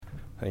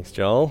Thanks,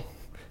 Joel.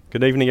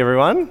 Good evening,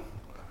 everyone.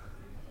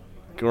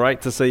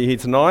 Great to see you here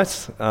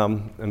tonight,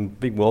 and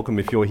big welcome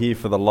if you're here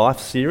for the Life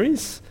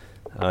series.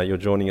 You're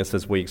joining us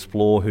as we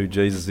explore who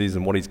Jesus is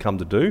and what he's come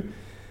to do.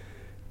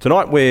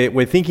 Tonight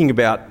we're thinking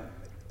about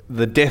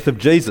the death of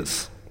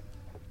Jesus,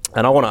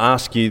 and I want to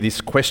ask you this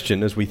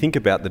question as we think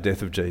about the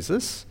death of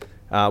Jesus.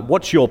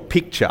 What's your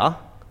picture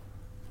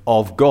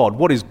of God?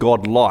 What is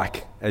God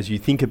like as you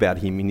think about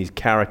him in his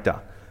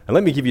character? And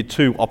let me give you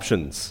two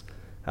options.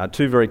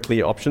 Two very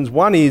clear options.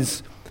 One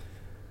is,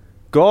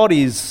 God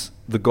is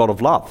the God of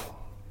love.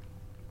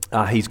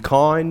 He's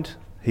kind,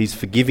 he's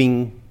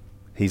forgiving,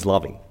 he's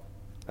loving.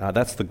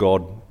 That's the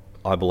God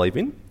I believe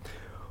in.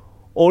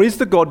 Or is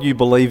the God you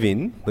believe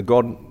in, the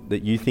God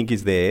that you think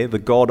is there, the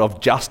God of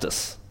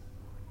justice?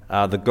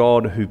 The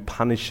God who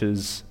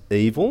punishes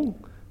evil,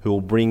 who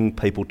will bring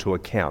people to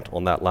account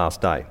on that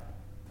last day.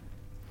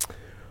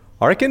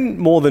 I reckon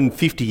more than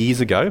 50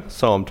 years ago,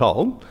 so I'm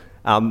told,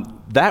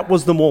 that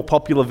was the more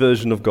popular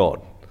version of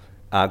God.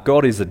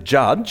 God is a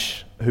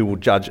judge who will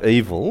judge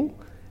evil,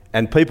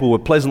 and people were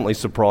pleasantly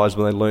surprised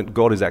when they learnt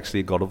God is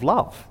actually a God of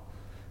love.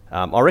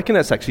 I reckon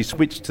that's actually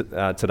switched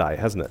today,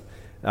 hasn't it?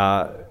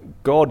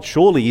 God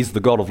surely is the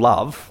God of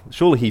love.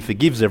 Surely he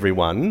forgives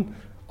everyone.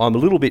 I'm a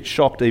little bit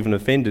shocked, even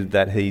offended,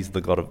 that he's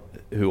the God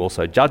who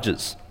also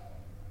judges.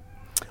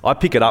 I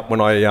pick it up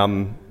when I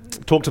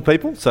talk to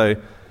people, so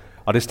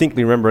I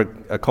distinctly remember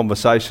a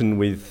conversation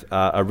with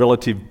a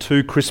relative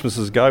 2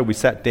 Christmases ago. We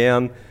sat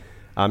down.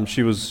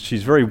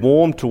 She's very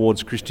warm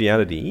towards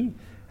Christianity,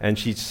 and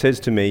she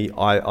says to me,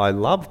 I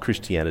love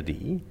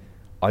Christianity,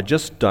 I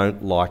just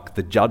don't like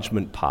the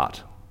judgment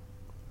part.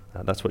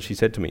 That's what she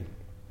said to me.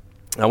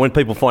 Now, when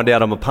people find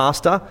out I'm a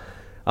pastor,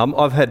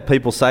 I've had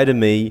people say to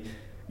me,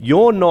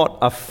 you're not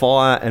a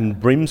fire and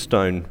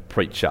brimstone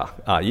preacher,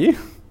 are you?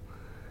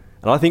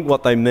 And I think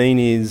what they mean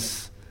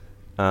is,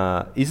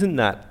 isn't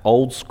that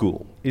old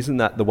school? Isn't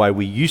that the way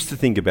we used to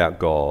think about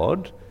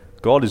God?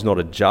 God is not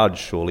a judge,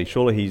 surely.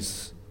 Surely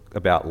he's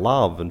about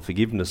love and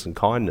forgiveness and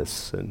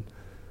kindness, and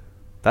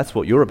that's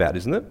what you're about,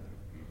 isn't it?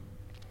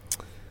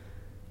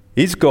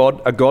 Is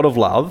God a God of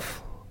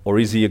love, or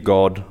is he a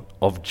God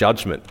of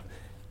judgment?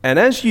 And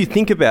as you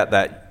think about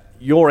that,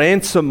 your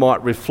answer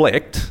might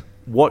reflect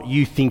what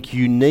you think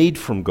you need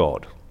from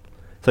God.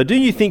 So do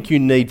you think you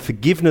need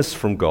forgiveness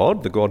from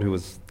God, the God who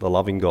is the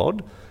loving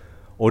God?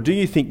 Or do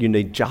you think you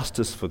need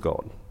justice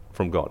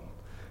from God?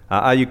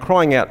 Are you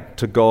crying out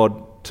to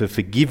God to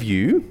forgive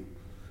you?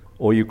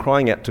 Or are you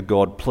crying out to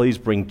God, please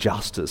bring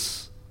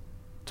justice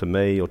to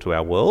me or to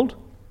our world?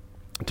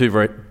 Two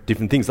very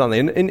different things, aren't they?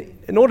 And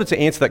in order to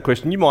answer that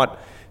question, you might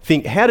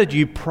think, how did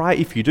you pray,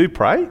 if you do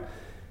pray,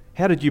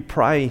 how did you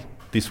pray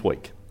this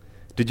week?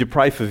 Did you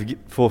pray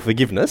for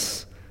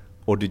forgiveness,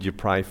 or did you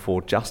pray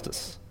for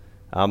justice?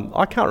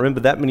 I can't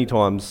remember that many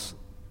times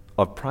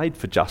I've prayed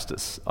for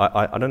justice.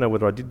 I don't know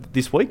whether I did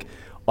this week.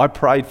 I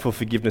prayed for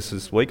forgiveness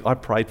this week. I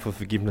prayed for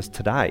forgiveness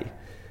today.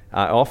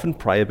 I often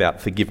pray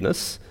about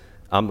forgiveness.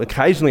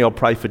 Occasionally I'll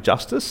pray for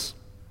justice,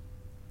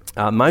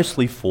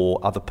 mostly for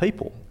other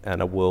people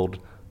and a world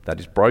that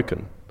is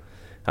broken.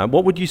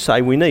 What would you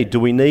say we need? Do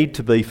we need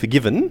to be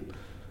forgiven?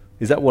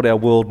 Is that what our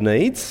world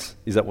needs?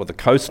 Is that what the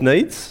coast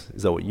needs?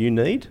 Is that what you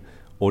need?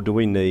 Or do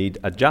we need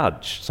a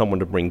judge, someone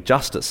to bring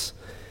justice?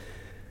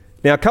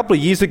 Now, a couple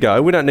of years ago,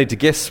 we don't need to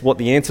guess what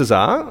the answers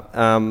are.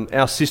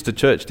 Our sister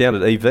church down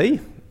at EV,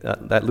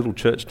 that little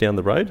church down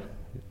the road,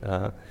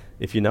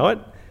 if you know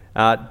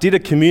it, did a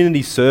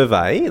community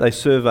survey. They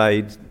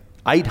surveyed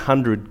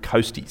 800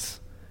 coasties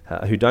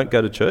who don't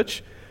go to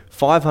church.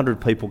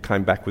 500 people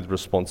came back with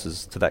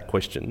responses to that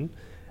question.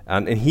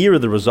 And here are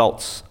the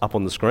results up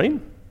on the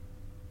screen.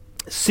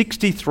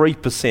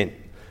 63%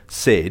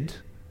 said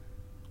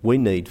we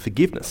need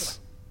forgiveness.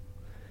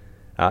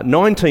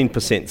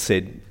 19%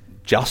 said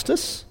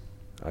justice.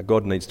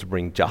 God needs to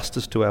bring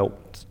justice to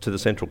the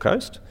Central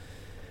Coast.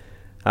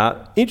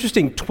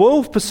 Interesting,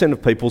 12%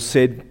 of people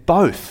said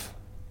both.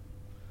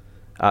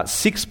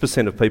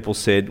 6% of people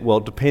said, well,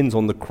 it depends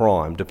on the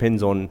crime,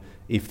 depends on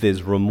if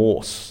there's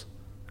remorse.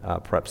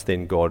 Perhaps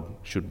then God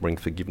should bring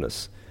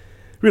forgiveness.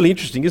 Really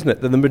interesting, isn't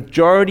it? That the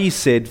majority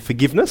said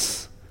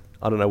forgiveness.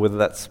 I don't know whether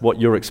that's what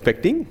you're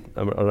expecting.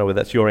 I don't know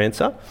whether that's your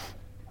answer.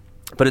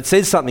 But it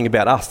says something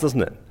about us,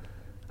 doesn't it?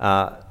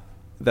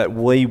 That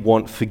we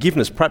want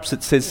forgiveness. Perhaps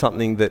it says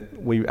something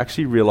that we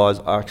actually realise,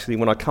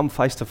 when I come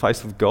face to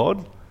face with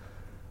God,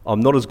 I'm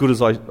not as good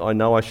as I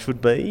know I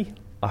should be.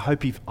 I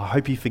hope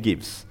he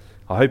forgives.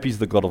 I hope he's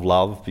the God of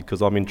love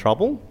because I'm in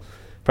trouble.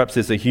 Perhaps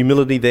there's a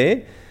humility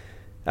there.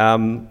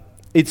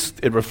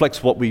 It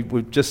reflects what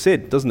we've just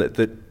said, doesn't it?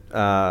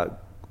 That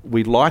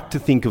we like to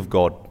think of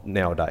God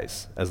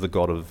nowadays as the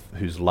God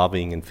who's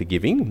loving and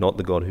forgiving, not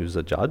the God who's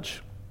a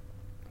judge.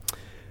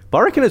 But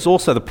I reckon it's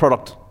also the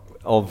product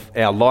of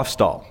our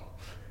lifestyle.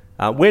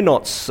 We're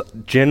not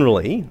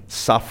generally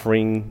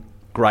suffering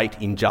great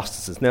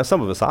injustices. Now,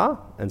 some of us are,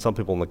 and some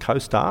people on the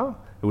coast are.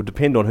 It would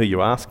depend on who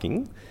you're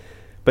asking.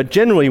 But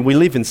generally, we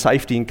live in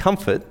safety and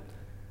comfort,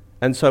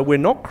 and so we're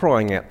not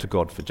crying out to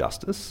God for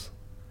justice.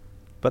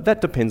 But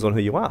that depends on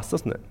who you ask,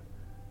 doesn't it?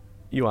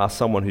 you ask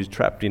someone who's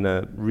trapped in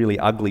a really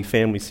ugly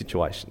family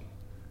situation,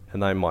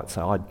 and they might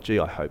say,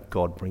 I hope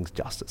God brings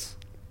justice.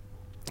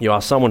 You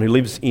ask someone who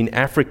lives in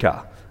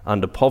Africa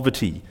under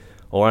poverty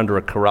or under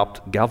a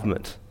corrupt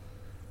government,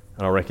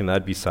 and I reckon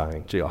they'd be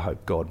saying, I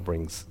hope God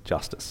brings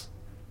justice.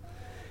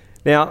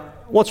 Now,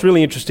 what's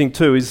really interesting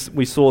too is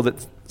we saw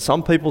that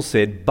some people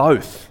said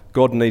both.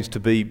 God needs to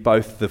be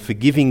both the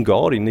forgiving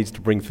God, he needs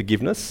to bring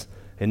forgiveness,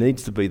 and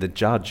needs to be the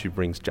judge who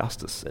brings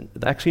justice. And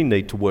they actually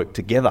need to work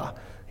together.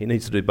 He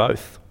needs to do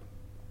both.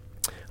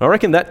 And I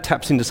reckon that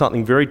taps into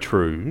something very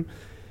true,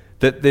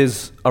 that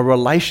there's a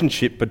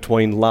relationship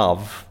between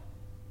love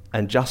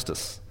and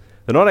justice.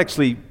 They're not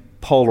actually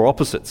polar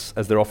opposites,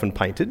 as they're often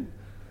painted.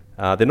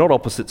 They're not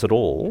opposites at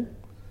all.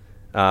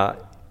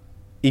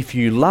 If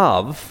you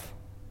love,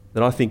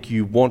 then I think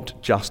you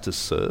want justice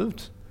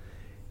served.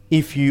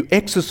 If you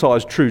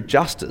exercise true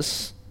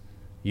justice,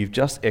 you've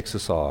just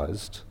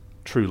exercised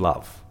true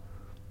love.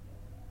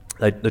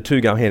 The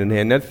two go hand in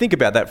hand. Now think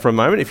about that for a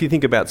moment. If you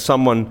think about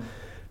someone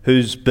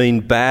who's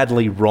been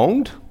badly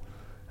wronged,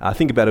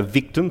 think about a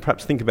victim,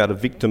 perhaps think about a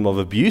victim of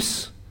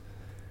abuse.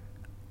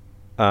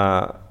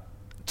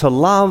 To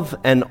love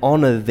and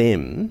honour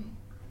them,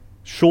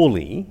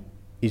 surely,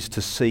 is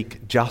to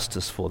seek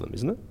justice for them,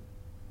 isn't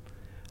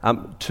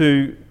it?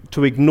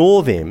 To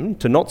ignore them,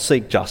 to not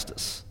seek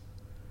justice,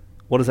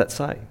 what does that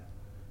say?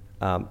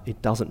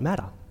 It doesn't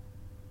matter.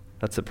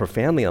 That's a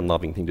profoundly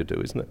unloving thing to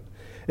do, isn't it?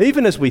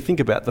 Even as we think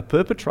about the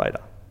perpetrator,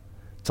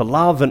 to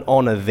love and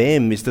honour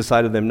them is to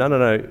say to them,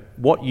 no,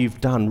 what you've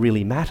done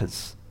really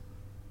matters.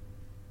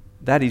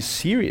 That is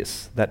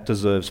serious. That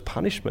deserves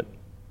punishment.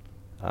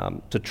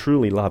 To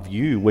truly love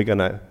you, we're going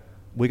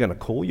to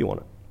call you on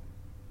it.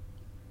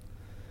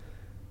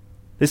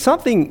 There's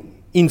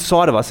something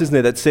inside of us, isn't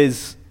there, that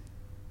says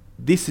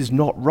this is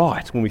not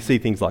right when we see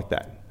things like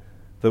that.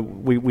 That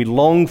we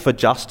long for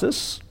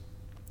justice.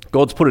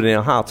 God's put it in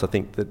our hearts, I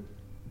think, that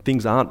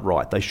things aren't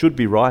right. They should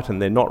be right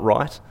and they're not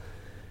right.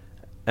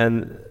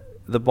 And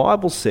the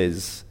Bible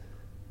says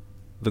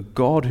the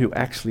God who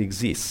actually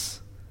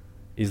exists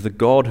is the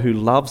God who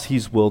loves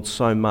his world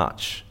so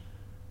much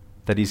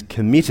that he's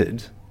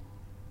committed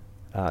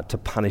to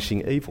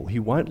punishing evil. He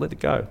won't let it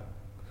go.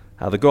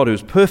 The God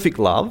who's perfect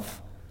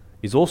love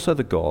is also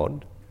the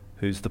God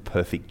who's the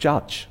perfect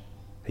judge.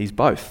 He's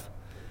both.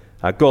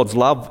 God's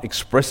love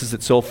expresses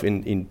itself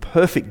in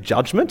perfect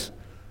judgment,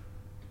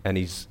 and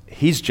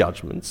his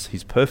judgments,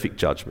 his perfect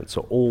judgments,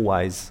 are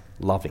always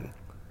loving.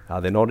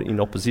 They're not in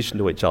opposition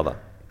to each other.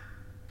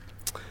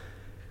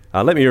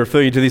 Let me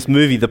refer you to this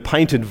movie, The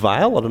Painted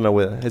Veil. I don't know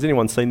has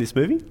anyone seen this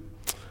movie?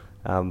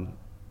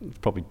 It's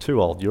probably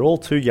too old. You're all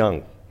too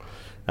young.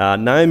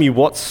 Naomi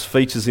Watts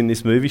features in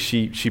this movie.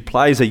 She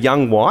plays a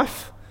young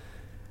wife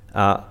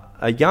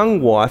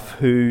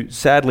who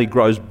sadly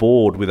grows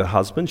bored with her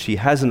husband. She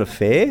has an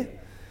affair,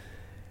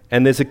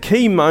 and there's a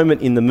key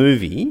moment in the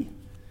movie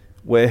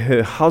where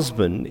her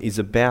husband is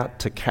about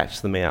to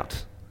catch them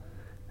out,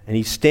 and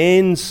he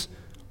stands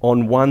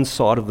on one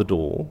side of the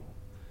door.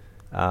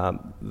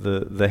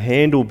 The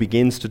handle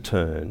begins to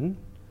turn,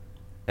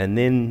 and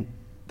then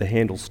the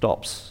handle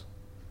stops,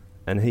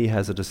 and he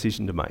has a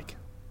decision to make.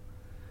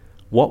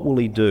 What will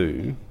he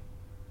do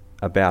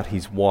about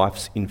his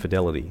wife's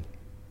infidelity?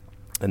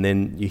 And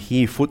then you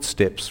hear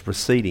footsteps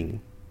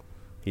receding.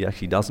 He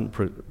actually doesn't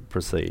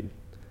proceed.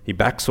 He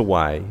backs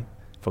away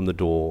from the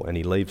door and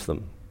he leaves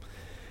them.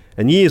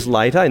 And years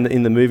later,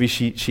 in the movie,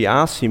 she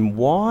asks him,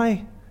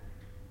 why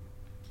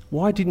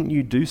didn't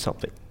you do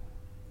something?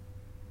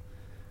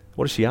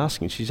 What is she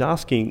asking? She's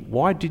asking,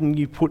 why didn't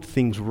you put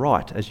things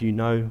right as you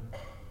know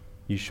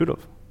you should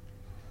have?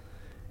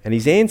 And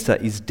his answer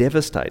is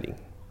devastating.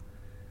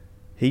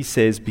 He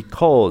says,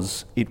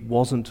 because it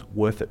wasn't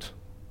worth it.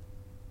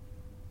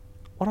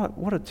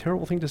 What a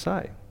terrible thing to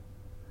say.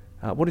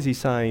 What is he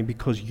saying?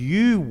 Because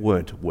you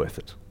weren't worth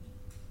it.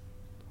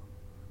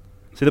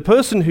 See, the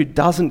person who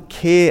doesn't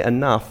care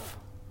enough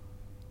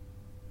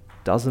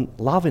doesn't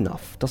love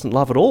enough, doesn't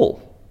love at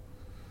all.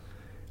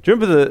 Do you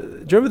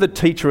remember the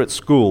teacher at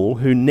school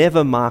who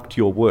never marked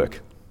your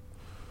work?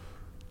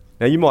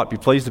 Now, you might be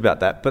pleased about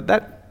that, but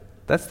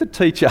that's the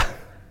teacher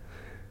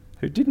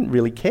who didn't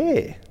really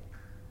care.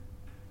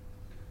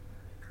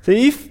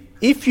 See,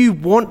 if you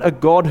want a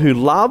God who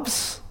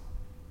loves,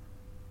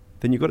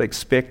 then you've got to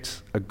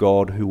expect a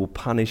God who will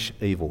punish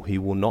evil. He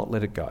will not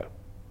let it go.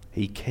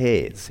 He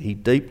cares. He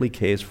deeply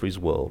cares for his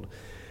world.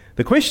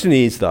 The question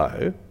is,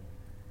 though,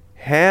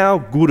 how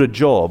good a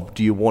job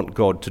do you want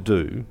God to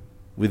do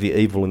with the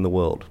evil in the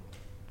world?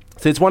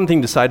 So it's one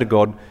thing to say to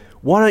God,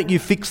 why don't you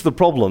fix the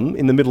problem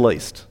in the Middle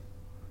East?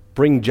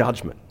 Bring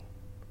judgment.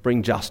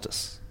 Bring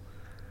justice.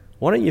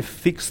 Why don't you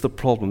fix the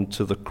problem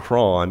to the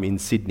crime in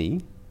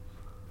Sydney,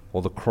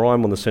 or the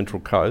crime on the Central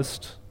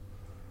Coast,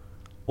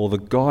 or the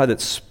guy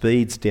that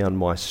speeds down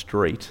my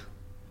street,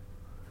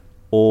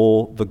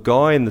 or the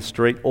guy in the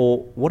street,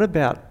 or what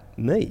about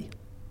me?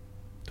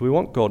 Do we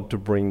want God to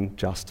bring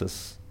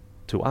justice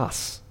to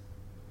us?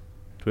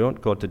 Do we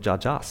want God to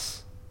judge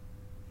us?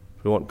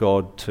 Do we want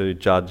God to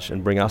judge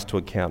and bring us to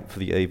account for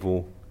the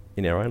evil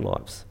in our own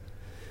lives?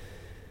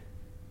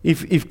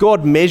 If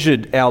God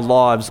measured our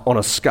lives on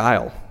a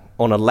scale,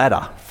 on a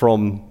ladder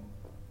from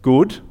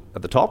good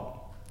at the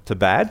top to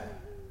bad,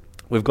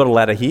 we've got a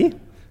ladder here.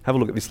 Have a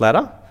look at this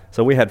ladder.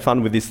 So we had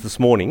fun with this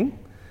morning.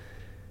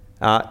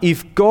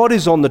 If God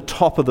is on the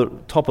top of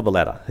the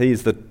ladder, He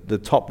is the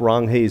top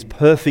rung. He is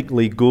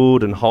perfectly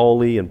good and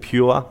holy and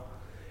pure,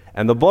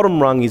 and the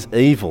bottom rung is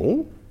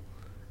evil.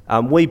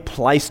 We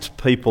placed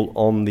people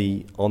on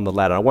the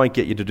ladder. I won't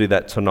get you to do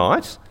that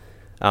tonight,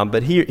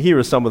 but here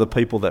are some of the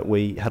people that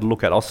we had a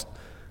look at. I'll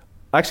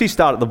actually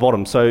start at the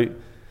bottom. So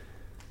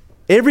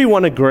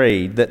everyone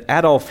agreed that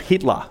Adolf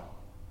Hitler.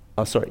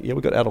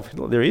 We've got Adolf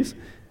Hitler. There he is.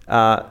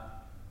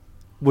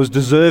 Was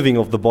deserving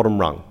of the bottom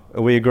rung.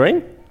 Are we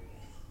agreeing?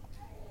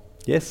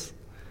 Yes.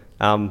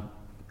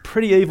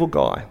 Pretty evil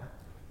guy.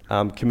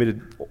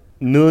 Committed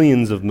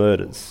millions of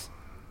murders.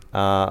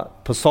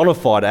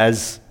 Personified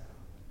as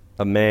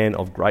a man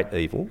of great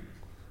evil.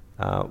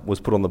 Was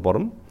put on the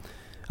bottom.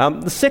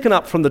 The second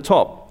up from the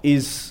top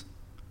is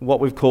what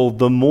we've called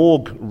the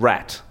morgue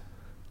rat.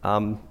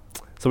 So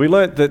we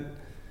learnt that,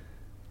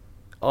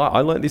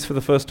 I learnt this for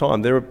the first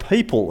time, there are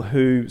people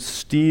who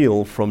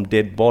steal from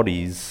dead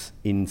bodies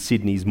in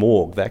Sydney's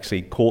morgue. They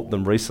actually caught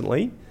them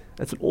recently.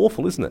 That's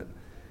awful, isn't it?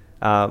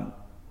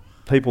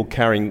 People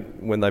carrying,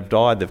 when they've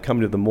died, they've come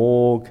into the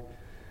morgue,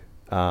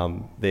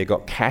 they've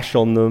got cash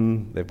on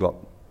them, they've got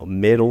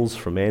medals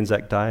from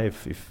Anzac Day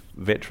if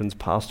veterans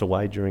passed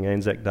away during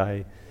Anzac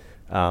Day,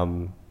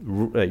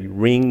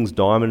 rings,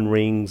 diamond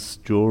rings,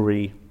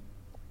 jewellery,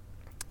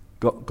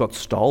 got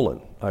stolen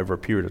over a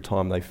period of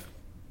time. They've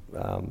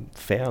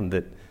found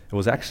that it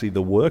was actually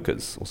the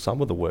workers, or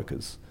some of the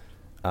workers,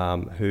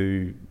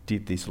 who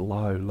did this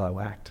low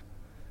act.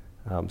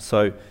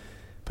 So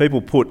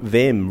people put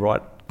them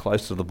right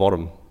close to the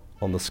bottom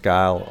on the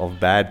scale of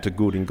bad to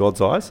good in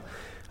God's eyes.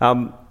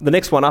 The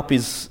next one up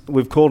is,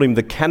 we've called him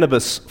the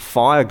cannabis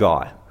fire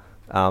guy.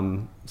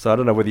 So I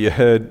don't know whether you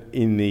heard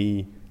in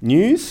the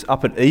news,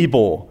 up at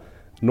Ebor,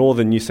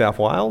 northern New South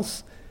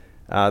Wales,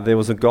 there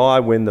was a guy,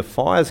 when the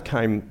fires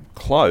came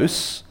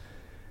close,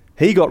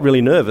 he got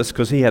really nervous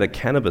because he had a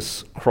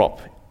cannabis crop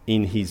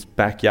in his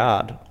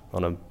backyard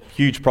on a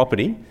huge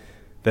property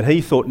that he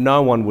thought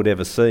no one would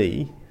ever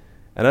see.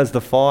 And as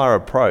the fire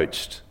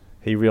approached,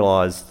 he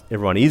realised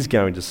everyone is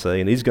going to see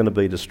and is going to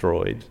be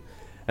destroyed.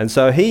 And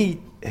so he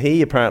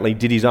apparently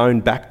did his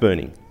own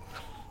backburning,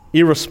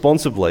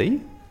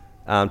 irresponsibly,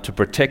 to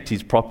protect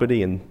his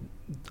property and,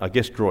 I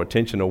guess, draw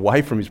attention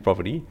away from his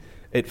property.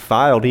 It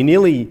failed. He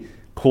nearly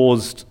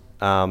caused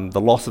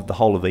the loss of the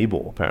whole of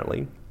Ebor,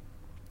 apparently.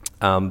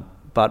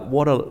 But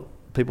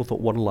people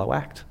thought, what a low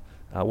act.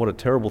 What a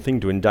terrible thing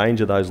to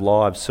endanger those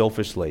lives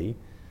selfishly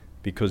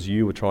because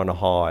you were trying to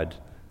hide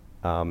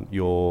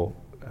your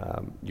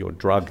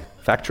drug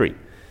factory.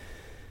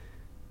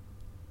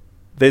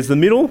 There's the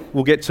middle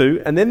we'll get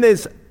to, and then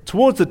there's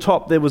towards the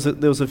top there was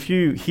a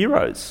few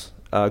heroes,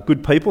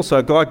 good people. So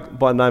a guy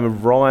by the name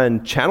of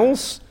Ryan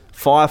Channels,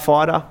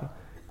 firefighter,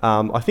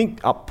 I think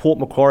up Port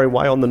Macquarie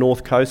Way on the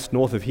north coast,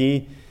 north of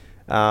here.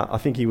 I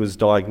think he was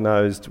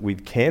diagnosed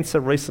with cancer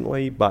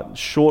recently, but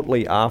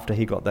shortly after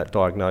he got that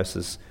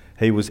diagnosis,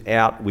 he was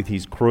out with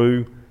his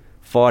crew,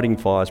 fighting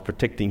fires,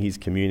 protecting his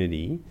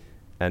community,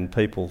 and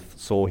people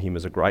saw him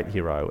as a great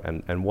hero,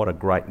 and what a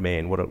great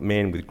man, what a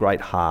man with great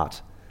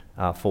heart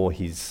for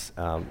his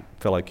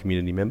fellow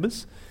community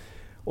members.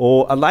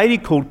 Or a lady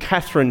called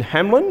Catherine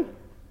Hamlin,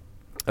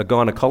 a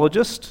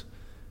gynaecologist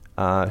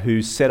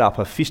who set up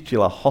a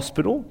fistula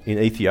hospital in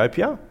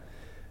Ethiopia,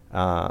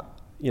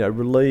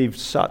 relieved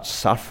such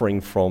suffering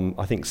from,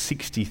 I think,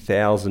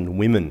 60,000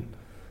 women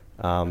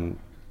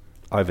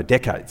over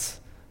decades.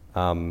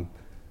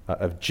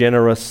 A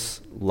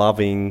generous,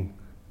 loving,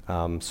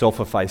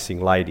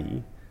 self-effacing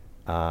lady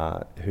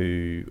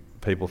who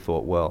people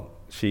thought, well,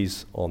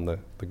 she's on the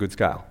good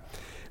scale.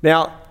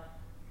 Now,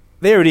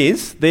 there it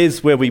is.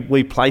 There's where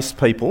we place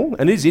people.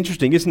 And it is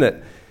interesting, isn't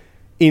it?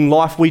 In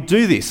life, we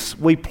do this.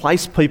 We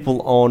place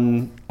people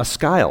on a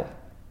scale.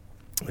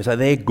 So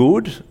they're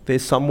good, they're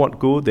somewhat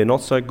good, they're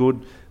not so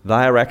good, they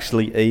are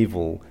actually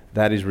evil,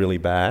 that is really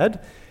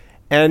bad.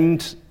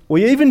 And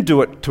we even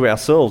do it to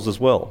ourselves as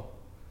well.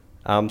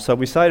 So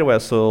we say to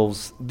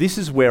ourselves, this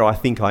is where I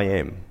think I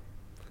am.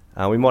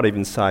 We might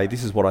even say,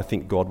 this is what I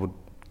think God would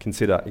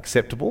consider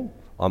acceptable.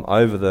 I'm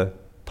over the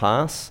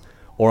pass,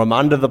 or I'm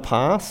under the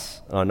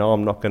pass. I know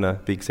I'm not going to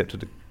be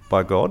accepted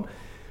by God.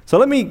 So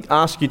let me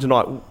ask you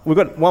tonight, we've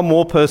got one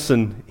more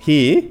person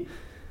here,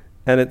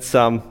 and it's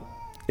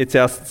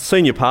our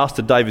senior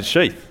pastor, David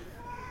Sheath.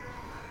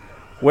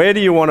 Where do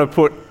you want to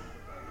put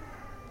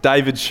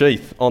David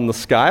Sheath on the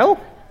scale?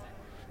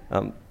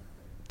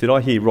 Did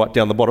I hear right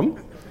down the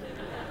bottom?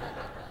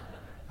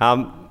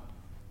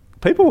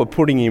 People were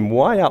putting him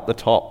way up the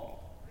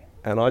top,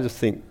 and I just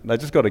think they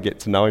just got to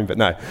get to know him, but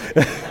no.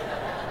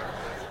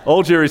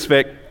 All due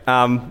respect,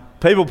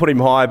 people put him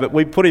high, but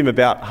we put him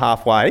about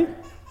halfway.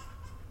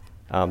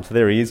 So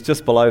there he is,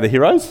 just below the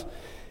heroes.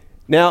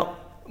 Now,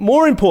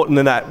 more important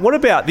than that, what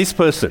about this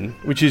person,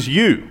 which is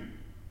you?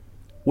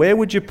 Where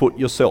would you put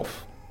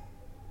yourself?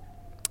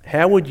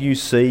 how would you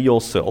see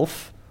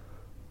yourself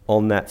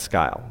on that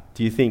scale?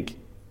 Do you think,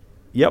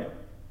 yep,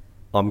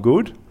 I'm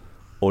good?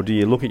 Or do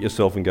you look at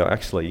yourself and go,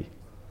 actually,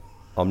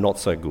 I'm not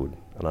so good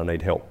and I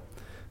need help?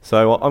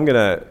 So I'm going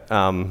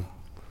to,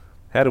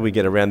 how do we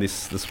get around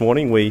this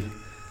morning? We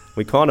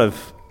kind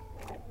of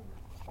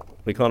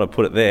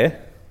put it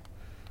there.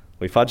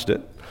 We fudged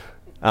it.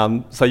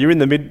 So you're in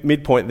the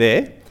midpoint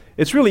there.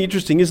 It's really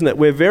interesting, isn't it?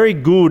 We're very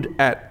good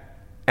at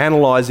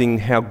analysing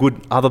how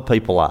good other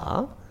people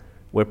are.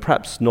 We're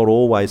perhaps not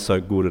always so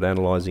good at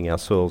analysing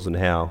ourselves and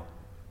how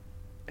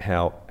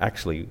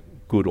actually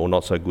good or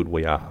not so good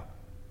we are.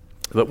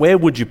 But where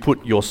would you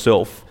put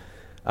yourself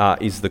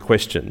is the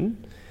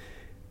question.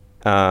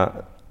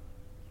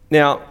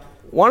 Now,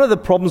 one of the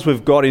problems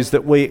we've got is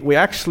that we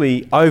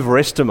actually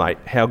overestimate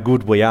how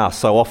good we are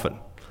so often.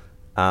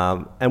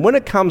 And when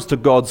it comes to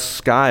God's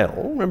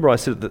scale, remember I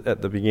said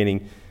at the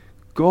beginning,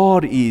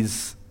 God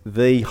is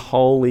the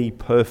holy,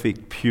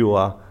 perfect,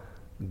 pure,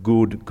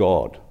 good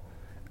God.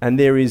 And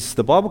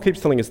the Bible keeps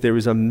telling us there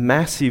is a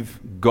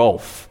massive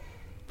gulf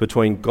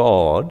between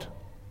God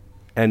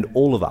and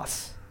all of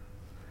us.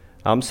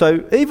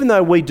 So even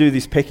though we do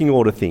this pecking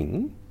order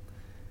thing,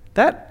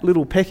 that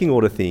little pecking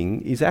order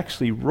thing is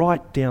actually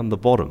right down the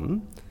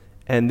bottom,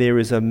 and there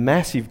is a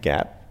massive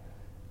gap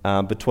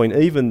between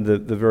even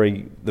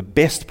the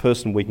best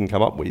person we can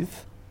come up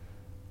with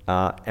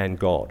and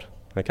God.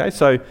 Okay,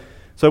 so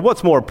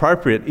what's more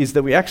appropriate is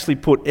that we actually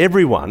put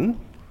everyone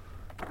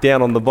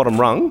down on the bottom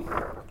rung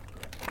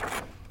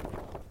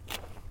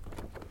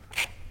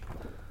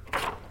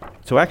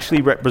to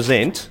actually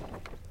represent.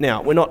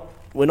 Now,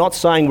 we're not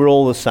saying we're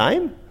all the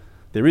same.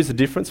 There is a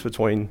difference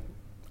between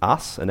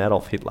us and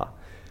Adolf Hitler.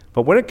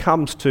 But when it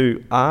comes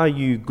to are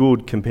you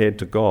good compared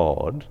to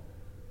God,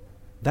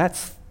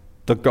 that's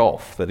the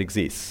gulf that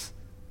exists.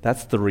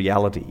 That's the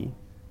reality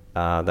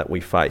that we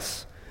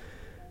face.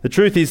 The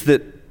truth is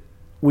that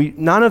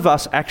none of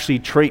us actually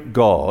treat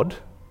God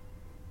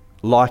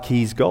like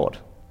he's God,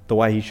 the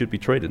way he should be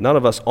treated. None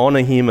of us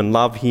honour him and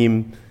love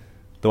him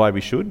the way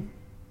we should.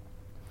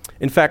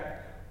 In fact,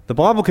 the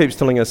Bible keeps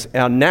telling us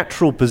our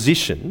natural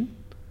position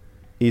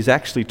is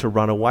actually to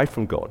run away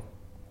from God,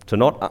 to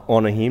not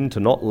honour him, to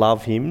not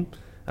love him,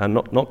 and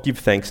not give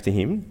thanks to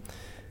him.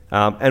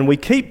 And we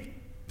keep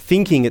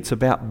thinking it's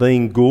about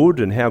being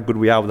good and how good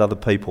we are with other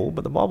people,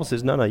 but the Bible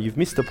says, no, you've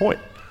missed the point.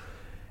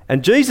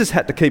 And Jesus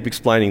had to keep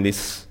explaining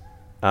this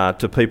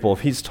to people of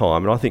his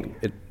time, and I think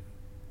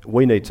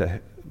we need to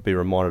be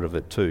reminded of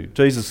it too.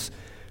 Jesus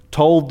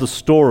told the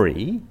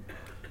story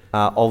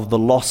of the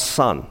lost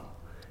son.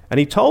 And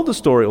he told the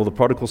story, or the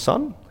prodigal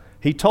son,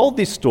 he told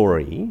this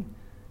story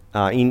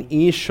in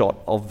earshot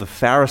of the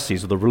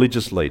Pharisees, or the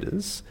religious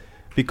leaders,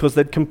 because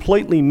they'd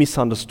completely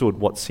misunderstood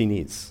what sin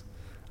is.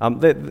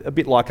 They're a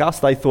bit like us.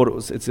 They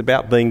thought it's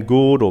about being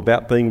good or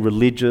about being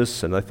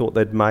religious, and they thought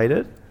they'd made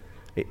it.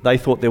 They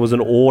thought there was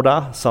an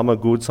order. Some are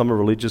good, some are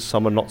religious,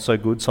 some are not so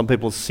good. Some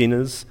people are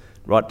sinners,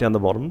 right down the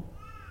bottom.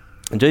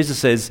 And Jesus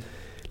says,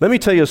 let me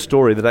tell you a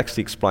story that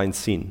actually explains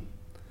sin.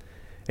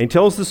 And he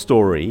tells the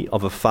story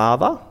of a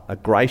father, a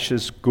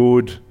gracious,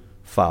 good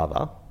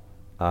father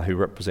who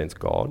represents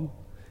God,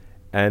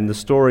 and the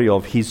story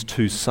of his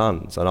two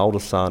sons, an older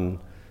son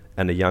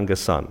and a younger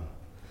son.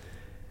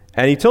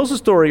 And he tells the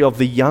story of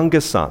the younger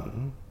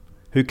son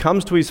who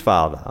comes to his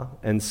father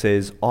and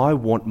says, I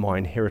want my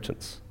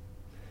inheritance.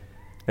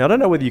 Now, I don't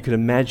know whether you can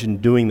imagine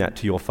doing that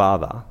to your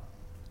father,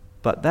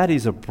 but that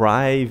is a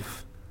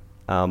brave,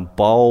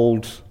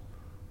 bold,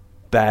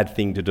 bad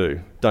thing to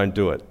do. Don't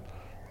do it.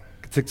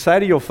 To say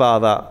to your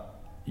father,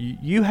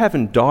 you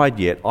haven't died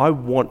yet, I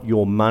want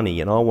your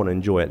money and I want to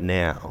enjoy it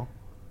now.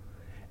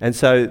 And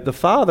so the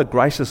father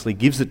graciously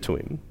gives it to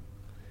him.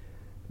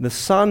 The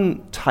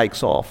son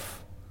takes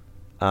off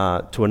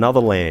to another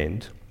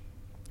land,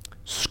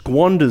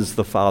 squanders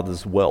the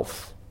father's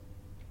wealth,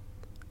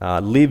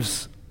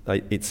 lives,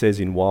 it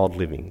says, in wild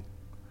living.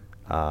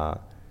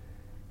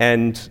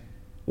 And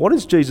what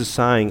is Jesus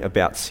saying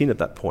about sin at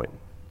that point?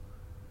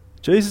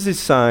 Jesus is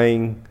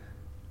saying,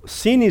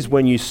 sin is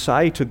when you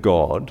say to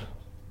God,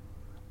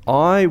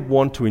 I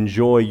want to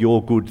enjoy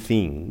your good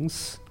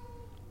things,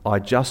 I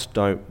just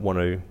don't want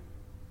to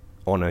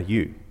honour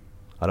you.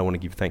 I don't want to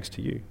give thanks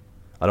to you.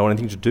 I don't want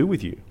anything to do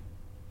with you.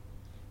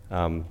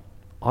 I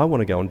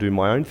want to go and do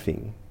my own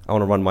thing. I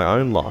want to run my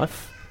own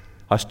life.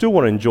 I still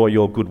want to enjoy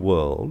your good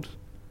world.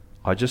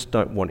 I just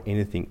don't want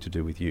anything to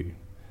do with you.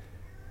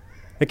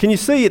 And can you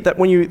see it that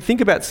when you think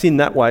about sin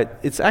that way,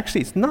 it's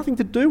nothing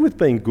to do with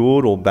being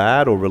good or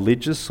bad or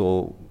religious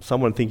or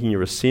someone thinking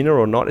you're a sinner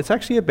or not.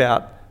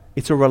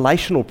 It's a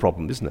relational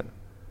problem, isn't it?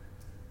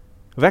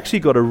 We've actually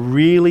got a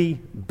really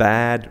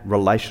bad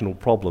relational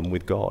problem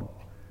with God.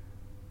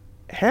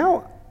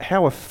 How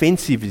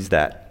offensive is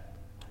that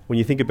when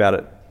you think about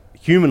it,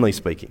 humanly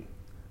speaking,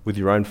 with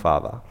your own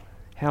father?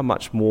 How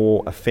much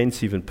more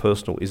offensive and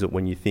personal is it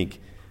when you think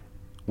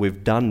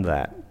we've done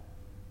that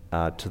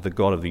to the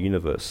God of the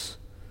universe?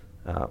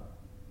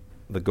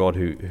 The God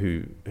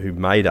who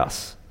made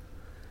us.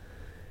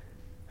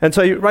 And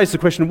so you raise the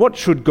question, what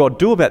should God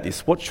do about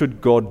this? What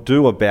should God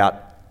do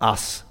about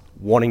us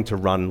wanting to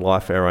run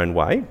life our own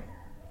way.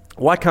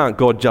 Why can't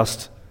God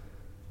just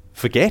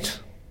forget?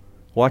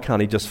 Why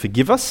can't he just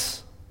forgive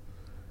us?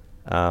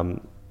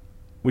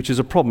 Which is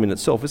a problem in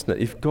itself, isn't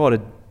it? If God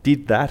had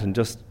did that and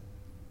just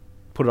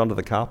put it under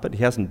the carpet,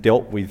 he hasn't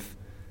dealt with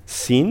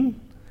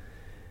sin.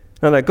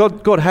 No,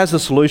 God has a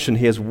solution.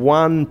 He has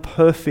one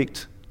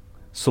perfect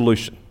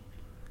solution.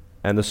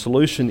 And the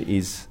solution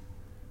is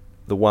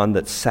the one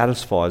that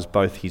satisfies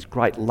both his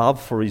great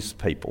love for his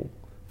people,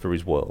 for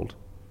his world,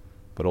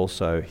 but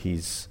also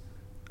his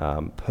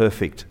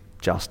perfect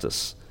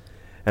justice.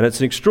 And it's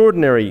an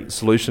extraordinary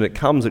solution. It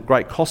comes at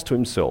great cost to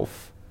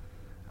himself.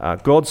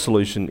 God's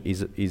solution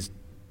is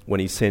when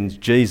he sends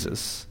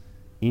Jesus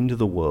into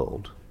the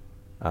world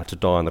to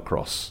die on the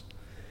cross.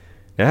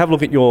 Now have a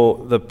look at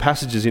the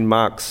passages in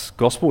Mark's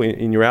Gospel.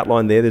 In your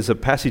outline there's a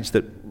passage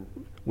that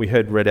we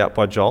heard read out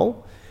by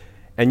Joel,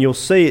 and you'll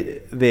see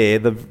there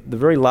the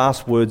very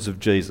last words of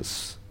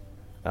Jesus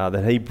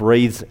that he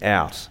breathes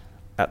out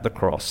at the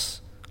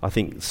cross, I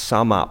think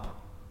sum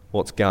up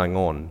what's going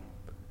on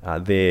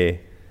there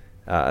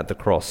at the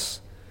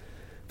cross.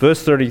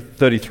 Verse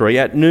 33,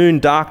 at noon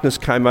darkness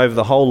came over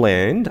the whole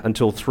land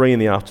until 3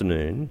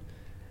 p.m,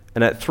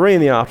 and at 3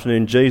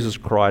 p.m, Jesus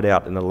cried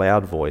out in a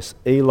loud voice,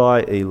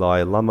 Eli,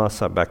 Eli, lama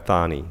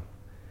sabachthani,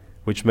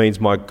 which means,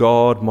 my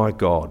God,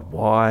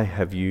 why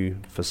have you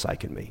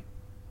forsaken me?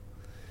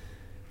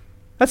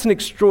 That's an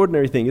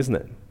extraordinary thing, isn't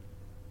it?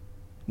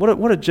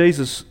 What are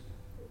Jesus'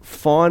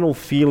 final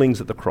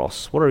feelings at the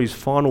cross? What are his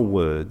final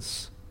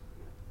words?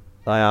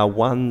 They are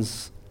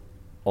ones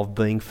of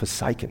being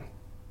forsaken.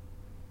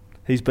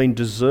 He's been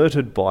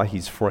deserted by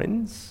his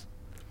friends.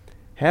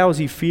 How is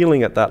he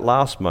feeling at that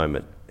last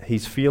moment?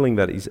 He's feeling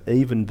that he's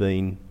even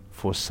been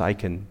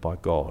forsaken by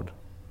God.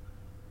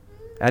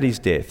 At his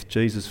death,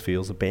 Jesus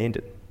feels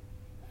abandoned.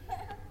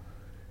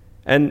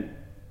 And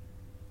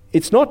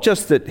it's not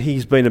just that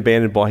he's been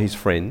abandoned by his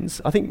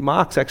friends. I think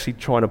Mark's actually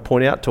trying to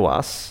point out to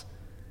us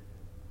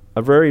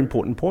a very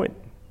important point.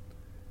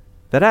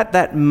 That at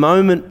that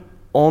moment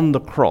on the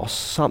cross,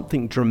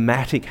 something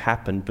dramatic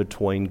happened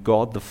between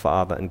God the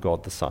Father and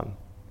God the Son.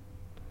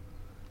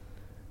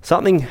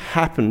 Something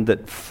happened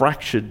that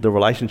fractured the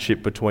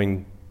relationship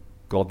between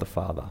God the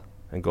Father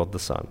and God the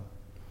Son.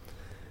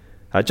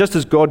 Just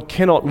as God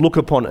cannot look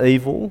upon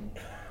evil,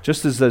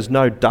 just as there's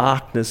no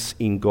darkness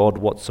in God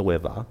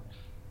whatsoever,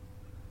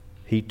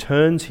 he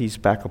turns his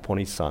back upon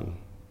his Son.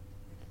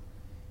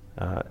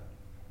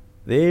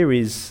 There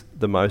is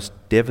the most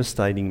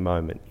devastating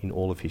moment in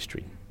all of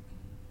history.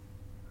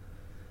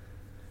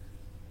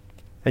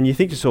 And you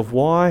think to yourself,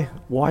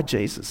 why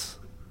Jesus?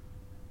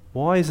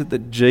 Why is it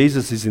that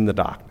Jesus is in the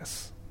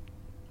darkness?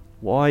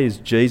 Why is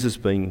Jesus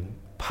being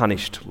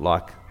punished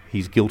like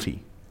he's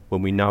guilty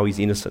when we know he's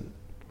innocent?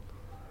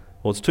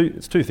 Well, it's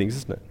two things,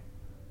 isn't it?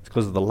 It's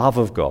because of the love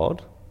of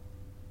God,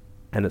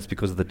 and it's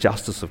because of the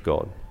justice of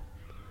God.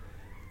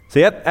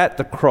 See, at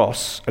the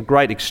cross, a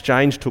great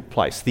exchange took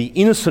place. The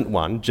innocent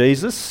one,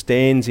 Jesus,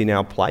 stands in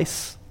our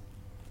place.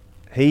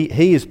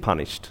 He is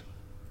punished.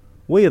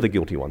 We are the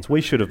guilty ones.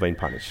 We should have been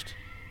punished.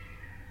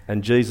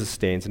 And Jesus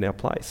stands in our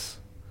place.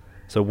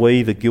 So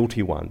we, the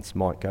guilty ones,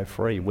 might go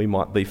free. We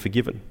might be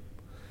forgiven.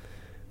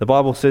 The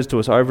Bible says to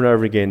us over and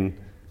over again,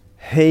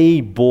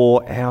 he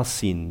bore our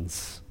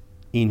sins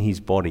in his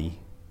body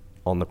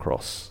on the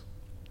cross.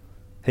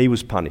 He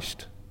was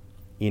punished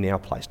in our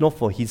place, not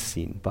for his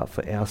sin, but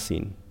for our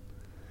sin.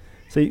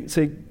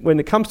 See, when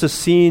it comes to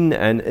sin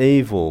and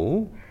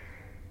evil,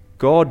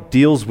 God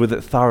deals with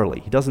it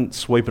thoroughly. He doesn't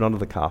sweep it under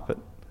the carpet.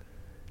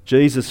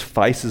 Jesus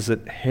faces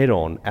it head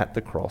on at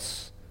the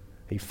cross.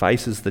 He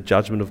faces the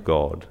judgment of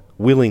God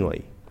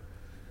willingly,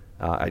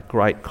 at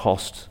great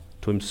cost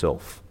to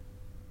himself.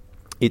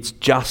 It's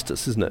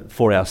justice, isn't it,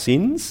 for our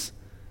sins,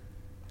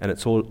 and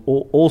it's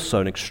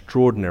also an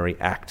extraordinary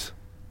act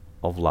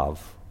of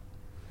love.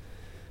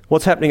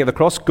 What's happening at the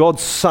cross?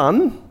 God's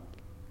Son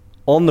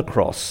on the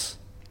cross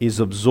is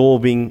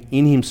absorbing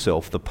in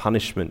himself the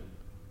punishment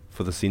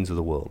for the sins of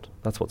the world.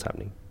 That's what's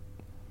happening.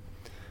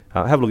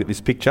 Have a look at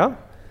this picture.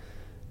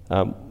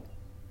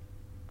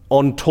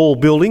 On tall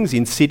buildings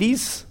in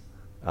cities,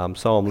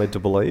 so I'm led to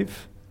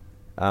believe,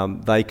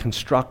 they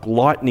construct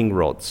lightning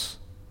rods.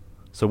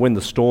 So when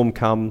the storm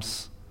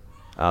comes,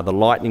 the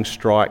lightning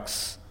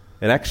strikes,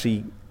 it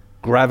actually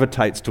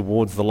gravitates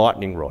towards the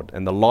lightning rod,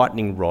 and the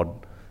lightning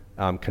rod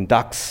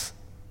conducts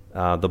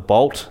the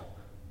bolt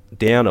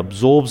down,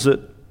 absorbs it,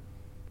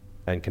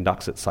 and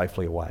conducts it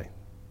safely away.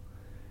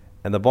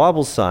 And the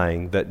Bible's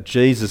saying that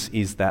Jesus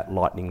is that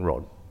lightning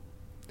rod.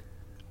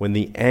 When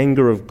the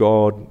anger of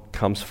God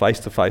comes face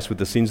to face with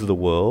the sins of the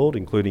world,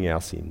 including our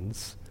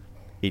sins,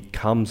 it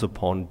comes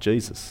upon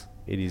Jesus.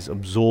 It is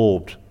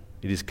absorbed,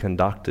 it is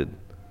conducted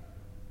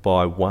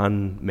by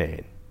one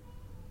man,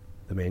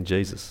 the man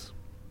Jesus.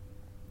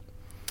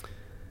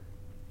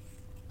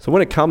 So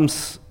when it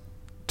comes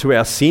to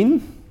our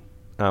sin,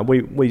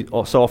 we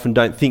so often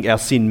don't think our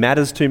sin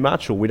matters too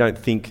much, or we don't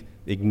think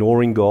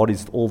ignoring God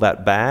is all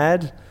that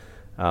bad.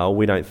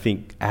 We don't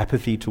think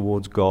apathy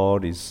towards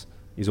God is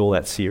all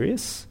that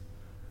serious.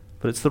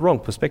 But it's the wrong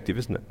perspective,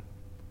 isn't it?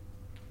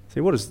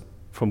 See,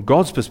 from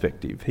God's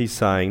perspective, he's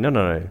saying,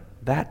 no,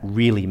 that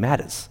really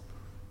matters.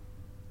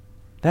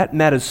 That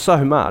matters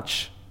so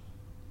much,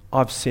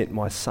 I've sent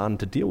my son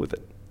to deal with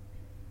it.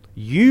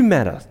 You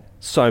matter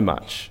so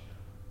much,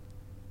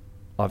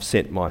 I've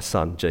sent my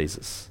son,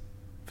 Jesus,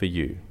 for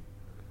you.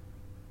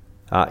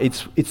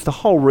 It's the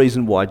whole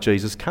reason why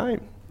Jesus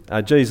came.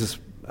 Jesus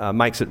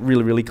makes it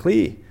really, really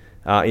clear.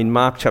 In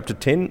Mark chapter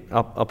 10,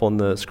 up on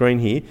the screen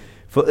here,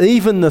 for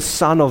even the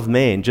Son of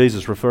Man,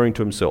 Jesus referring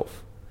to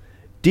himself,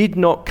 did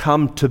not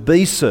come to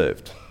be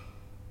served,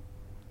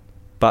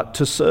 but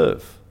to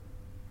serve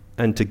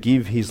and to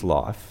give his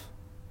life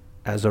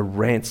as a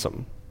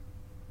ransom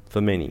for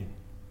many.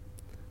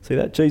 See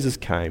that? Jesus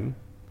came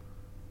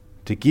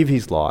to give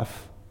his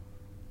life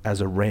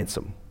as a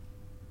ransom.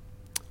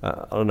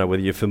 I don't know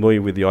whether you're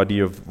familiar with the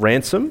idea of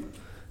ransom.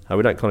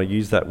 We don't kind of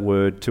use that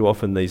word too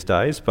often these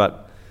days,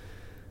 but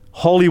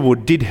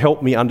Hollywood did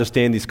help me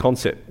understand this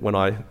concept when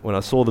I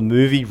saw the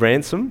movie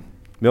Ransom.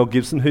 Mel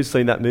Gibson, who's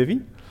seen that movie?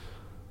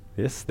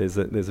 Yes, there's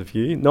a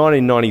few.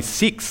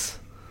 1996,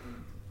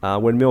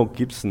 when Mel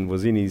Gibson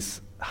was in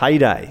his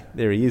heyday.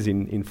 There he is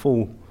in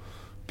full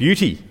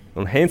beauty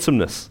and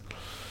handsomeness.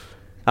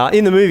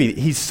 In the movie,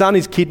 his son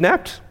is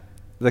kidnapped.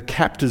 The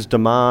captors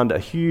demand a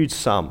huge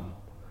sum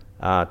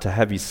to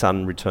have his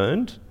son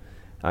returned.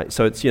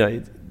 So it's,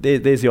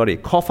 there's the idea.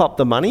 Cough up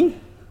the money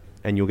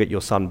and you'll get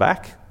your son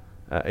back.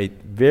 A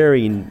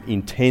very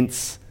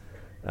intense,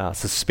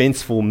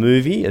 suspenseful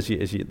movie as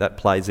that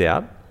plays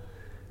out.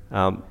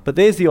 But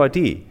there's the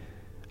idea.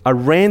 A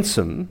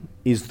ransom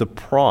is the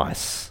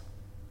price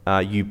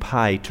you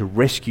pay to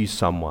rescue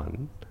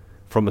someone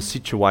from a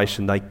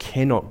situation they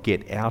cannot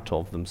get out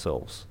of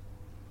themselves.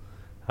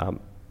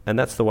 And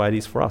that's the way it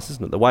is for us,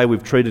 isn't it? The way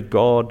we've treated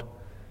God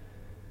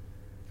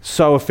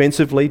so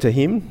offensively to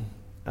him,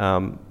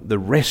 the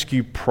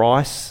rescue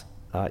price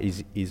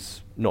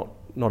is not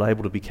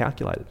able to be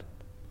calculated.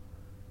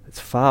 It's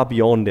far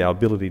beyond our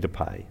ability to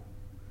pay.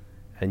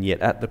 And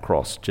yet at the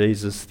cross,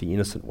 Jesus, the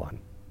innocent one,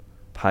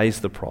 pays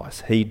the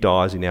price. He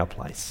dies in our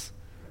place,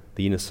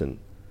 the innocent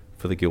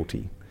for the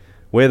guilty.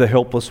 We're the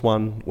helpless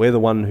one. We're the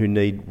one who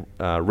need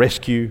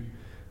rescue.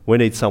 We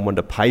need someone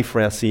to pay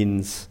for our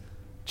sins.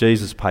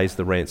 Jesus pays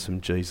the ransom.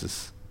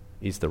 Jesus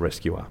is the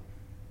rescuer.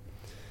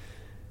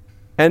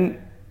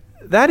 And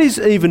that is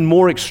even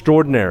more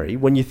extraordinary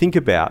when you think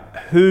about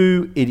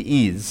who it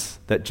is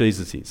that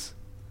Jesus is.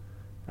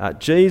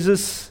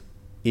 Jesus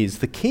is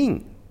the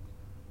King.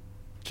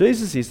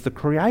 Jesus is the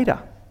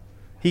Creator.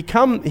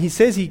 He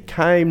says he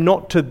came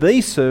not to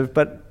be served,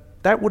 but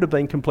that would have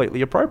been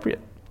completely appropriate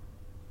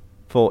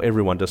for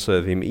everyone to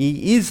serve him.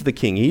 He is the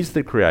King. He's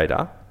the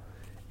Creator.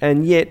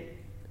 And yet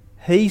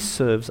he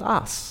serves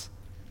us.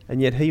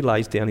 And yet he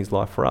lays down his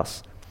life for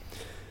us.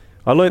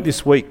 I learnt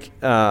this week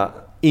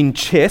in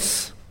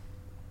chess,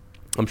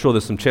 I'm sure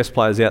there's some chess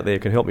players out there who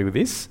can help me with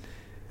this.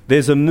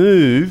 There's a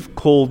move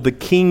called the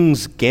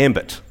King's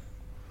Gambit.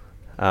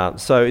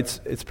 So it's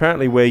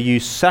apparently where you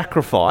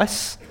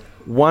sacrifice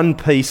one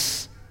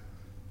piece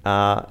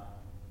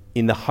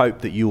in the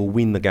hope that you will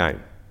win the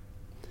game.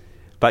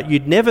 But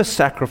you'd never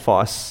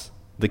sacrifice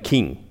the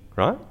king,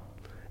 right?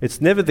 It's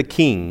never the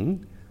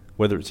king,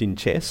 whether it's in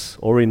chess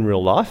or in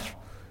real life,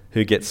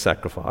 who gets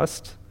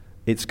sacrificed.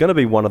 It's going to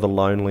be one of the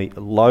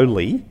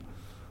lowly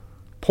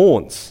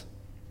pawns.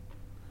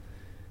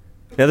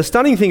 Now, the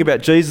stunning thing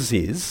about Jesus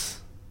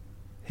is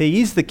he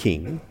is the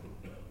king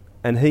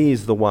and he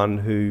is the one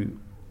who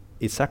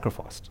is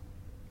sacrificed.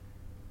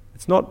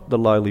 It's not the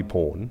lowly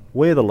pawn.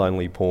 We're the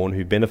lowly pawn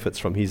who benefits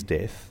from his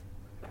death.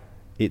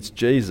 It's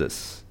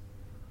Jesus,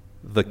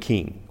 the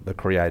King, the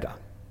Creator,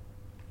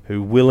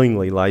 who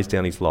willingly lays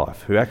down his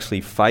life, who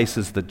actually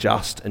faces the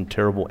just and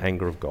terrible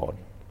anger of God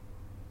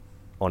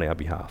on our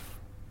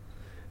behalf.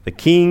 The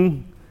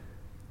King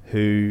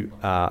who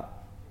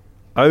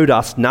owed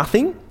us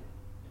nothing,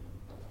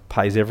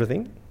 pays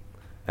everything,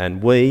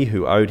 and we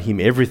who owed him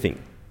everything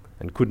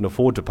and couldn't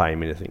afford to pay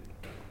him anything,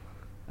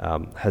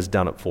 has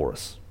done it for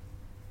us.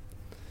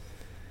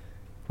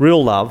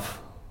 Real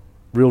love,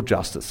 real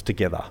justice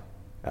together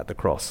at the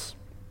cross.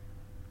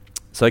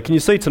 So can you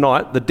see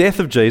tonight, the death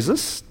of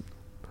Jesus,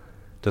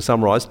 to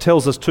summarise,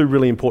 tells us two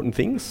really important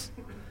things.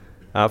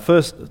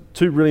 First,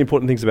 two really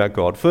important things about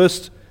God.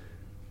 First,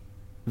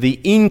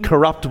 the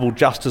incorruptible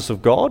justice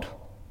of God.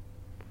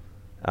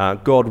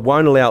 God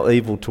won't allow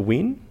evil to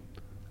win.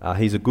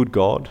 He's a good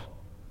God.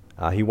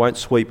 He won't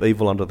sweep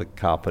evil under the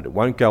carpet. It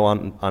won't go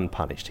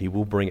unpunished. He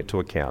will bring it to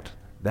account.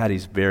 That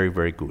is very,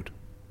 very good.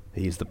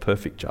 He is the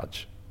perfect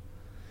judge.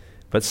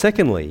 But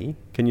secondly,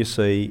 can you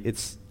see,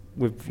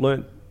 we've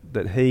learnt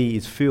that he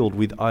is filled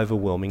with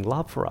overwhelming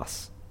love for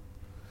us.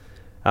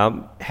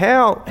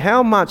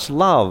 How much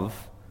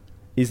love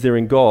is there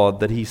in God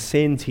that he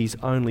sends his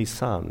only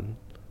son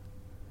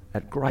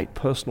at great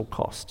personal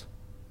cost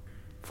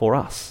for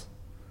us?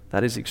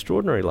 That is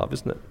extraordinary love,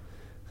 isn't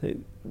it?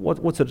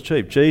 What's it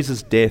achieved?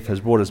 Jesus' death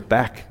has brought us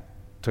back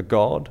to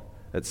God.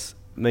 It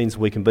means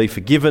we can be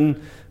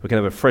forgiven. We can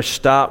have a fresh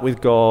start with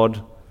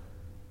God.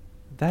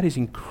 That is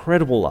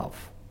incredible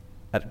love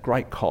at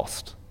great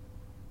cost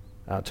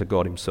to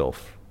God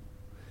himself.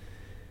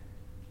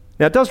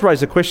 Now, it does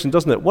raise a question,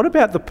 doesn't it? What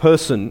about the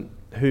person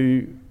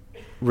who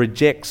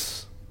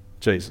rejects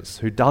Jesus,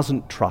 who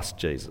doesn't trust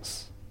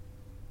Jesus?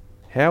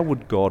 How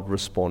would God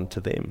respond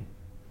to them?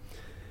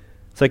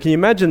 So can you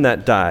imagine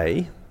that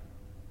day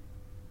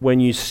when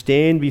you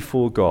stand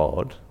before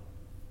God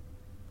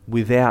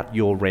without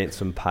your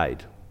ransom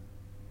paid?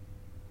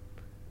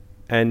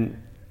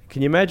 And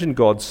can you imagine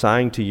God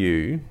saying to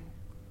you,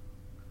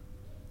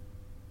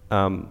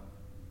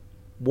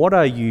 what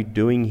are you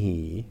doing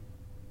here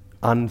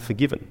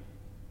unforgiven?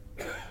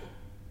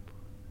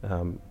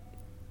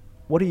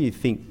 What do you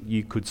think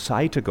you could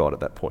say to God at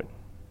that point?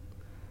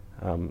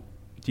 Do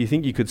you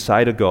think you could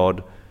say to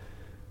God,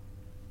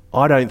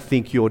 I didn't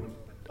think your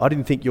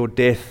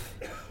death,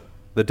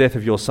 the death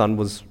of your son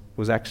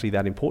was actually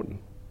that important.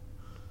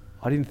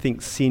 I didn't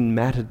think sin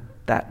mattered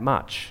that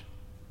much.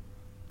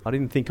 I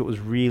didn't think it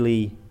was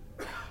really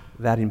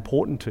that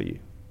important to you.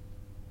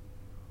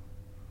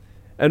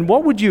 And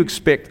what would you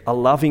expect a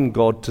loving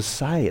God to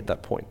say at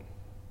that point?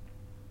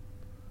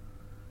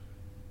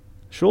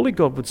 Surely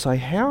God would say,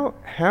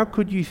 how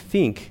could you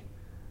think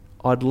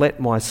I'd let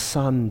my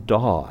son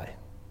die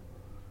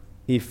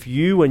if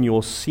you and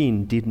your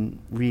sin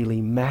didn't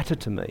really matter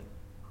to me?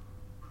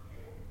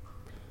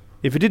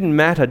 If it didn't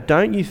matter,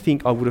 don't you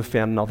think I would have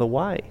found another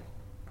way?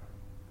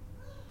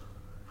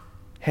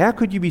 How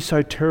could you be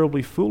so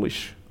terribly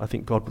foolish? I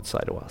think God would say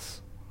to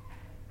us.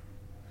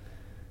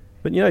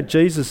 But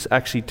Jesus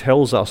actually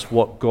tells us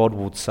what God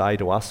would say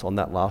to us on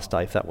that last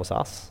day if that was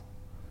us.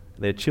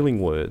 They're chilling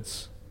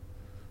words.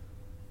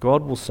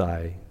 God will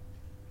say,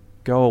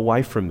 go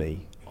away from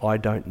me, I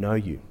don't know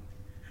you.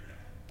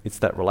 It's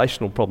that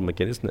relational problem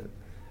again, isn't it?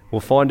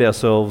 We'll find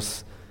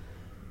ourselves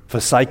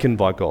forsaken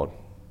by God.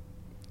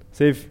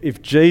 So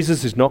if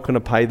Jesus is not going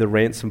to pay the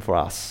ransom for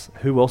us,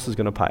 who else is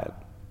going to pay it?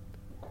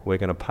 We're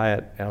going to pay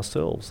it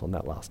ourselves on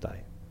that last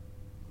day.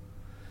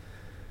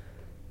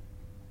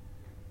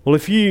 Well,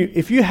 if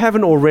you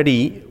haven't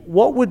already,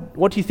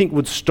 what do you think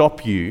would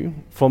stop you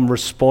from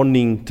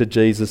responding to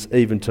Jesus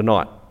even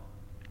tonight?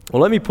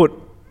 Well, let me put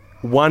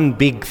one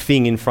big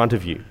thing in front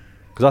of you,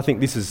 because I think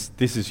this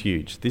is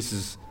huge. This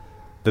is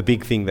the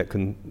big thing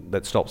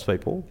that stops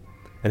people.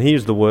 And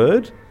here's the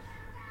word.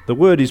 The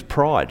word is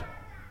pride.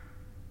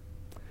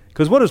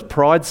 Because what does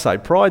pride say?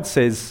 Pride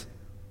says,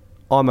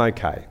 I'm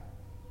okay.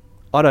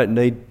 I don't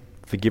need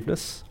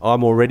forgiveness.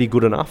 I'm already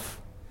good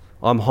enough.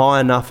 I'm high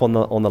enough on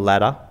the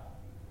ladder.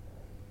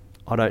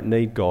 I don't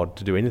need God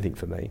to do anything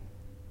for me.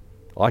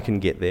 I can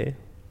get there.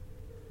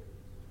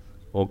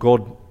 Or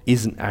God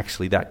isn't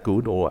actually that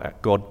good, or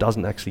God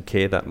doesn't actually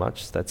care that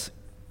much. That's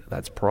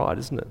pride,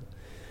 isn't it?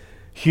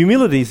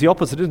 Humility is the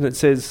opposite, isn't it? It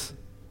says,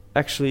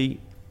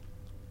 actually,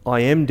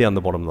 I am down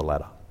the bottom of the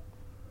ladder.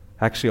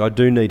 Actually, I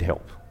do need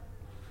help.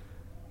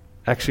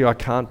 Actually, I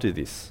can't do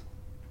this.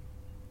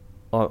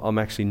 I'm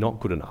actually not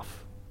good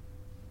enough.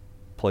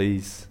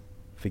 Please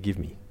forgive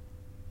me.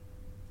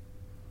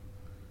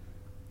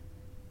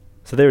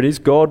 So there it is,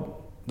 God,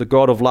 the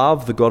God of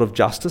love, the God of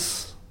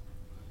justice.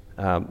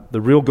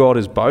 The real God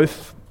is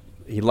both.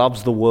 He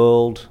loves the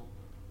world.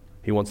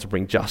 He wants to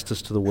bring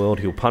justice to the world.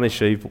 He'll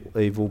punish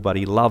evil, but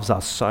he loves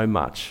us so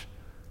much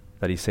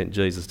that he sent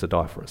Jesus to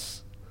die for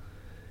us,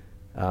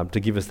 to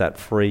give us that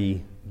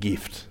free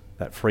gift,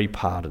 that free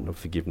pardon of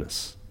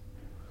forgiveness.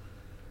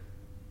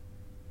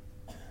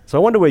 So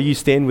I wonder where you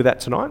stand with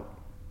that tonight.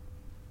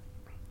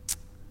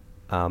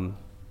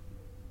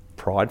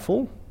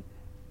 Prideful,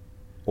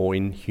 or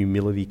in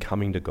humility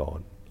coming to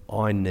God.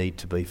 I need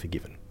to be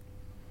forgiven.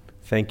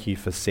 Thank you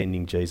for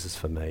sending Jesus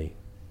for me.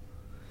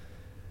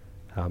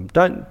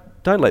 Don't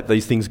let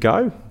these things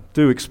go.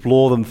 Do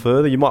explore them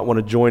further. You might want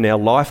to join our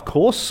life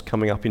course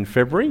coming up in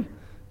February.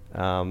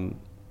 So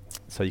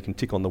you can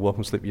tick on the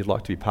welcome slip you'd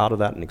like to be part of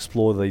that and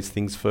explore these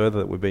things further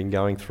that we've been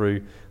going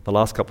through the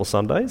last couple of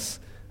Sundays.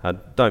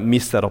 Don't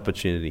miss that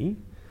opportunity,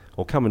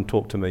 or come and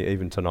talk to me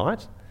even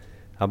tonight.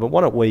 But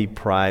why don't we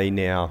pray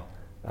now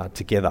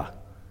together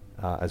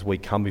as we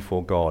come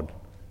before God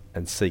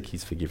and seek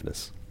his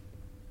forgiveness.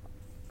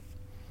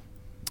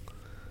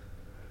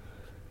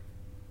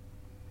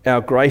 Our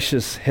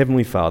gracious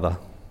Heavenly Father,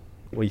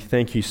 we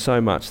thank you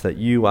so much that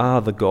you are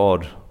the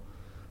God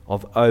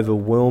of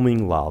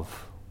overwhelming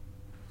love,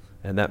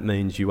 and that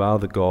means you are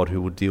the God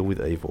who will deal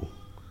with evil.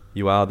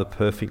 You are the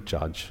perfect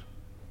judge.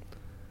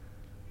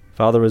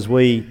 Father, as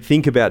we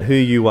think about who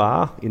you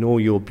are in all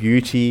your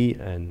beauty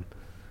and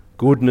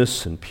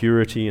goodness and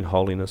purity and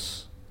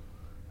holiness,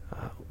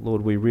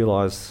 Lord, we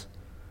realise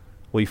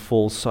we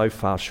fall so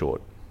far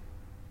short.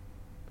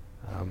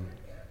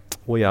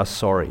 We are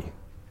sorry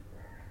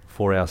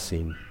for our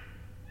sin.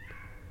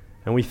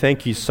 And we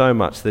thank you so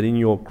much that in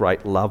your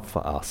great love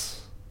for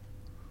us,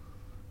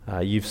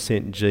 you've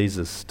sent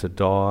Jesus to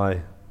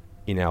die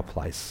in our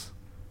place.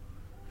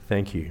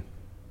 Thank you.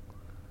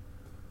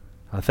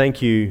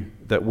 Thank you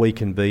that we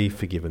can be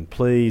forgiven.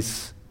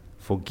 Please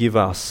forgive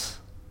us.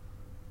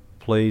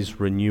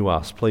 Please renew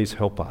us. Please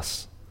help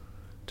us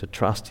to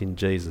trust in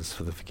Jesus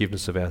for the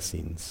forgiveness of our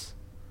sins.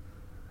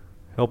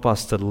 Help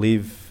us to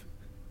live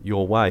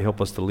your way. Help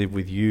us to live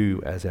with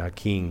you as our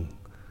King,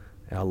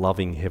 our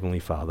loving Heavenly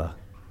Father.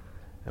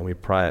 And we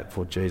pray it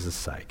for Jesus'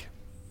 sake.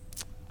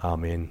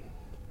 Amen.